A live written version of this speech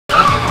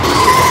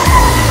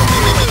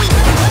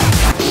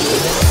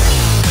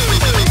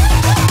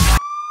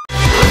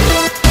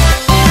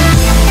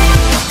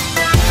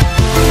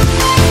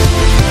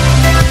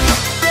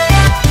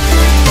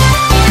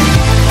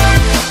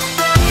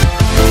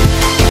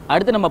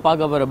அடுத்து நம்ம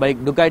பார்க்க போகிற பைக்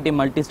Ducati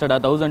Multistrada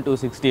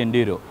 1260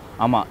 Enduro.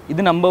 ஆமாம்,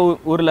 இது நம்ம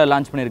ஊரில்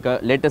லான்ச் பண்ணியிருக்க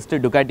லேட்டஸ்ட்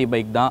Ducati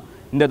பைக் தான்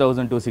இந்த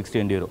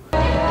 1260 Enduro.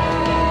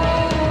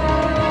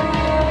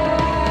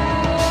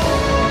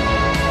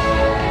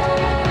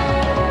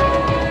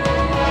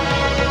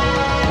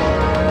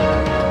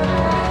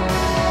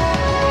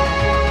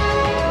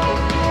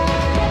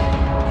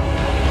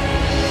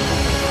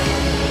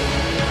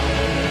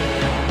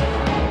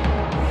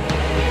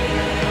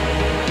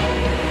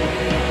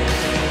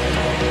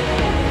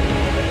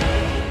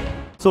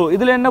 ஸோ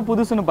இதில் என்ன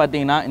புதுசுன்னு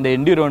பார்த்தீங்கன்னா இந்த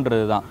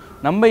எண்டிரோன்றது தான்.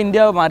 நம்ம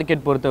இந்தியா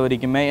மார்க்கெட் பொறுத்த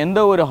வரைக்குமே எந்த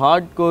ஒரு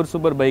ஹார்ட் கோர்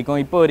சூப்பர் பைக்கும்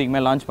இப்போ வரைக்குமே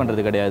லான்ச்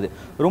பண்ணுறது கிடையாது.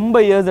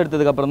 ரொம்ப இயர்ஸ்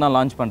எடுத்ததுக்கப்புறம் தான்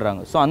லான்ச்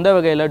பண்ணுறாங்க. ஸோ அந்த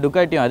வகையில்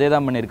டுக்காட்டியும் அதே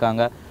தான்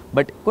பண்ணியிருக்காங்க.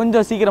 பட்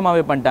கொஞ்சம்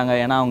சீக்கிரமாகவே பண்ணிட்டாங்க.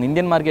 ஏன்னா அவங்க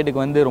இந்தியன்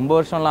மார்க்கெட்டுக்கு வந்து ரொம்ப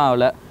வருஷம்லாம்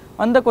ஆகலை.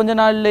 கொஞ்ச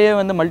நாள்லேயே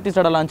வந்து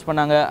மல்டிஸ்டாடா லான்ச்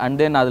பண்ணாங்க. அண்ட்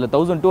தென் அதில்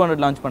 1200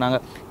 லான்ச் பண்ணாங்க.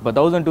 இப்போ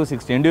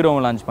 1260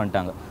 எண்டிரோவும் லான்ச்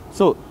பண்ணிட்டாங்க.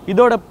 ஸோ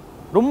இதோட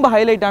ரொம்ப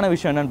ஹைலைட்டான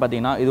விஷயம் என்னென்னு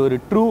பார்த்தீங்கன்னா, இது ஒரு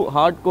true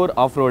hard core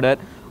of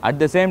rotor. At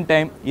the same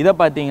time இதை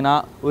பார்த்தீங்கன்னா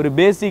ஒரு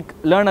பேசிக்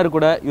லேர்னர்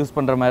கூட யூஸ்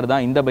பண்ணுற மாதிரி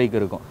தான் இந்த பைக்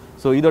இருக்கும்.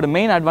 ஸோ இதோட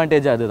மெயின்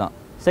அட்வான்டேஜ் அதுதான்.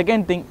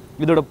 செகண்ட் திங்,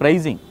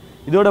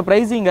 இதோட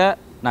ப்ரைஸிங்கை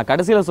நான்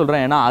கடைசியில்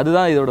சொல்கிறேன். ஏன்னா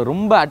அதுதான் இதோட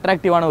ரொம்ப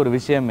அட்ராக்டிவான ஒரு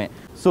விஷயமே.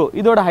 ஸோ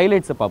இதோட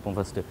ஹைலைட்ஸை பார்ப்போம்.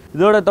 ஃபஸ்ட்டு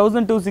இதோட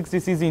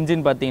 1260cc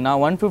இன்ஜின் பார்த்தீங்கன்னா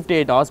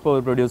 158 ஹார்ஸ்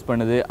பவர் ப்ரொடியூஸ்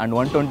பண்ணுது அண்ட்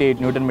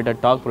 128 Nm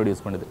டார்க்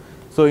ப்ரொடியூஸ் பண்ணுது.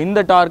 ஸோ இந்த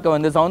டார்க்கை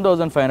வந்து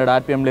 7500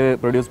 RPMல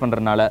ப்ரொடியூஸ்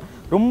பண்ணுறதுனால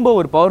ரொம்ப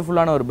ஒரு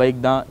பவர்ஃபுல்லான ஒரு பைக்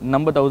தான்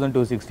நம்ம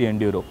 1260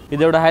 Enduro.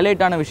 இதோட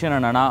ஹைலைட்டான விஷயம்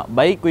என்னென்னா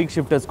பைக் குயிக்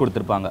ஷிஃப்டர்ஸ்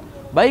கொடுத்துருப்பாங்க.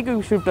 பைக்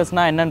குயிக்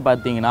ஷிஃப்டர்ஸ்னால் என்னென்னு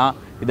பார்த்தீங்கன்னா,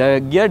 இதை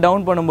கியர்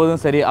டவுன்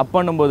பண்ணும்போதும் சரி அப்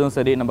பண்ணும்போதும்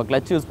சரி நம்ம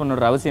கிளச் யூஸ்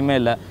பண்ணுற அவசியமே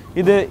இல்லை.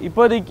 இது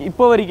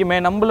இப்போ வரைக்குமே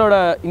நம்மளோட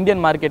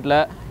இந்தியன் மார்க்கெட்டில்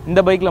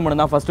இந்த பைக்கில்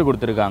மட்டும்தான் ஃபஸ்ட்டு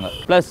கொடுத்துருக்காங்க.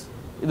 ப்ளஸ்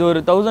இது ஒரு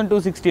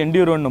 1260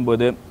 Enduroன்னும்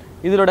போது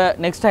இதோட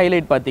நெக்ஸ்ட்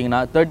ஹைலைட் பார்த்தீங்கன்னா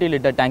 30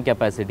 litre tank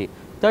capacity.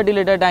 30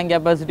 litre tank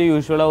capacity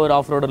யூஸ்வலாக ஒரு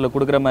ஆஃப் ரோடரில்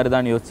கொடுக்குற மாதிரி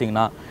தான்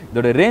யோசிச்சிங்கன்னா,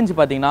 இதோட ரேஞ்ச்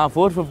பார்த்தீங்கன்னா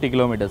 450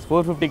 கிலோமீட்டர்ஸ்.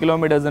 450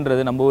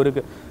 கிலோமீட்டர்ஸ்ன்றது நம்ம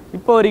ஊருக்கு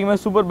இப்போ வரைக்குமே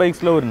சூப்பர்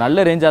பைக்ஸில் ஒரு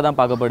நல்ல ரேஞ்சாக தான்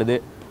பார்க்கப்படுது.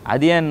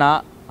 அது ஏன்னா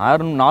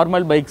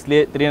நார்மல்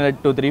பைக்ஸ்லேயே 300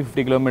 to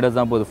 350 கிலோமீட்டர்ஸ்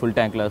தான் போகுது ஃபுல்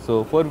டேங்க்கில். ஸோ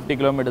 450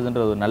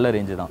 கிலோமீட்டர்ஸ்ன்றது ஒரு நல்ல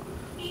ரேஞ்சு தான்.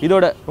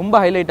 இதோட ரொம்ப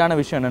ஹைலைட்டான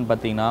விஷயம் என்னென்னு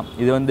பார்த்தீங்கன்னா,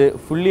 இது வந்து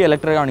ஃபுல்லி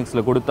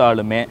எலக்ட்ரானிக்ஸில்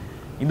கொடுத்தாலுமே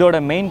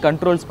இதோட மெயின்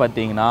கண்ட்ரோல்ஸ்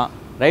பார்த்தீங்கன்னா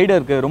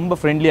ரைடருக்கு ரொம்ப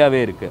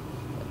ஃப்ரெண்ட்லியாகவே இருக்குது.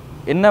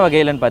 என்ன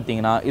வகையிலன்னு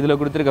பார்த்தீங்கன்னா, இதில்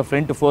கொடுத்துருக்க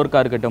ஃப்ரண்ட்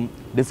ஃபோர்க்காக இருக்கட்டும்,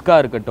 டிஸ்காக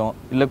இருக்கட்டும்,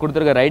 இல்லை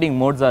கொடுத்துருக்க ரைடிங்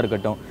மோட்ஸாக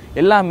இருக்கட்டும்,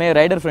 எல்லாமே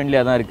ரைடர்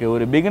ஃப்ரெண்ட்லியாக தான் இருக்குது.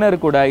 ஒரு பிகினர்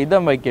கூட இதை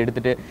பைக்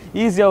எடுத்துகிட்டு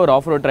ஈஸியாக ஒரு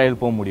ஆஃப் ரோட் ட்ரையல்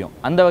போக முடியும்.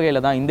 அந்த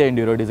வகையில் தான் இந்த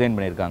எண்டியூரோ டிசைன்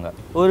பண்ணியிருக்காங்க.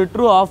 ஒரு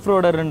ட்ரூ ஆஃப்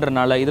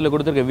ரோடர்ன்றனால இதில்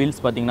கொடுத்துருக்க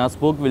வீல்ஸ் பார்த்தீங்கன்னா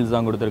ஸ்போக் வீல்ஸ்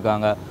தான்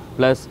கொடுத்துருக்காங்க.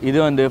 ப்ளஸ்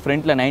இது வந்து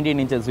ஃப்ரண்ட்டில்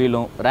 19 inches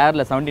வீலும்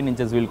ரேரில் 17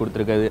 inches வீல்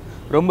கொடுத்துருக்குது.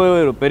 ரொம்ப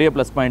ஒரு பெரிய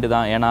ப்ளஸ் பாயிண்ட்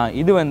தான். ஏன்னா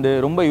இது வந்து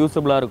ரொம்ப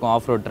யூஸபுளாக இருக்கும்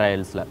ஆஃப் ரோட்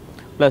ட்ரையல்ஸில்.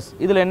 ப்ளஸ்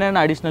இதில்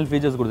என்னென்ன அடிஷ்னல்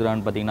ஃபீச்சர்ஸ்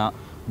கொடுத்துருக்காங்கன்னு பார்த்தீங்கன்னா,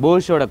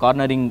 போஷோட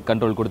கார்னரிங்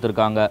கண்ட்ரோல்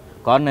கொடுத்துருக்காங்க,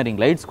 கார்னரிங்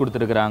லைட்ஸ்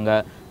கொடுத்துருக்குறாங்க,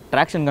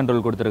 ட்ராக்ஷன்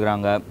கண்ட்ரோல்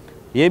கொடுத்துருக்குறாங்க,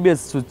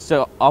 ஏபிஎஸ் சுவிட்ச்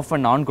ஆஃப்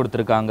அண்ட் ஆன்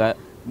கொடுத்துருக்காங்க.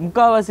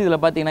 முக்கால்வாசி இதில்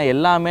பார்த்தீங்கன்னா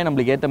எல்லாமே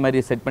நம்மளுக்கு ஏற்ற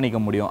மாதிரி செட் பண்ணிக்க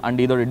முடியும்.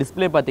 அண்ட் இதோட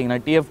டிஸ்பிளே பார்த்தீங்கன்னா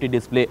டிஎஃப்டி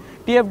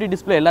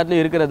டிஸ்பிளே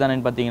எல்லாத்துலேயும் இருக்கிறது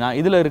தானேன்னு பார்த்தீங்கன்னா,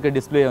 இதில் இருக்க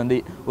டிஸ்பிளே வந்து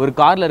ஒரு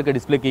காரில் இருக்க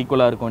டிஸ்பிளேக்கு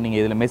ஈக்குவலாக இருக்கும்.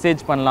 நீங்கள் இதில்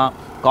மெசேஜ் பண்ணலாம்,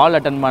 கால்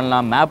அட்டன்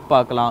பண்ணலாம், மேப்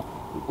பார்க்கலாம்,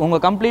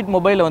 உங்கள் கம்ப்ளீட்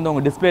மொபைலை வந்து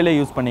உங்கள் டிஸ்பிளேலே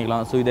யூஸ்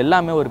பண்ணிக்கலாம். ஸோ இது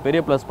எல்லாமே ஒரு பெரிய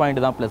ப்ளஸ் பாயிண்ட்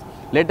தான். ப்ளஸ்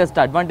லேட்டஸ்ட்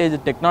அட்வான்டேஜ்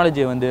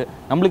டெக்னாலஜியை வந்து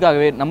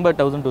நம்மளுக்காகவே நம்ம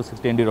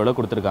 1260 Enduroவில்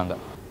கொடுத்துருக்காங்க.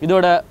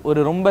 இதோட ஒரு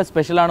ரொம்ப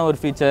ஸ்பெஷலான ஒரு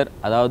ஃபீச்சர்,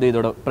 அதாவது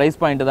இதோட ப்ரைஸ்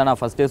பாயிண்ட் தான் நான்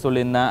ஃபஸ்ட்டே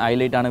சொல்லியிருந்தேன்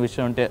ஹைலைட்டான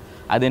விஷயம்ட்டு.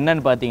 அது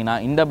என்னென்னு பார்த்தீங்கன்னா,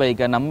 இந்த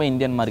பைக்கை நம்ம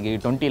இந்தியன்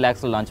மார்க்கெட் 20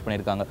 lakhsல லான்ச்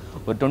பண்ணியிருக்காங்க.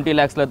 ஒரு 20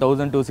 lakhsல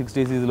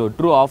 1260cc ஒரு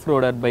ட்ரூ ஆஃப்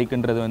ரோடர்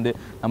பைக்குன்றது வந்து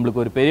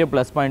நம்மளுக்கு ஒரு பெரிய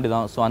ப்ளஸ் பாயிண்ட்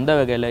தான். ஸோ அந்த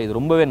வகையில் இது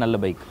ரொம்பவே நல்ல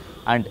பைக்.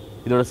 அண்ட்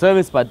இதோட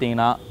சர்வீஸ்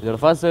பார்த்தீங்கன்னா, இதோட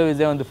ஃபர்ஸ்ட்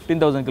சர்வீஸே வந்து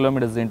 15,000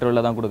 கிலோமீட்டர்ஸ்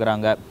இன்டர்வலில் தான்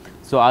கொடுக்குறாங்க.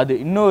 ஸோ அது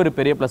இன்னும் ஒரு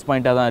பெரிய ப்ளஸ்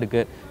பாயிண்ட்டாக தான்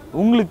இருக்குது.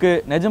 உங்களுக்கு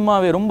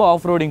நிஜமாகவே ரொம்ப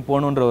ஆஃப் ரோடிங்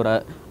போகணுன்ற ஒரு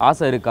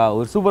ஆசை இருக்கா,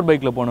 ஒரு சூப்பர்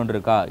பைக்கில் போகணுன்னு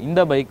இருக்கா,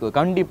 இந்த பைக்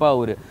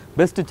கண்டிப்பாக ஒரு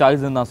பெஸ்ட்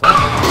சாய்ஸ்ன்னு தான்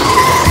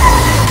சொல்லுவேன்.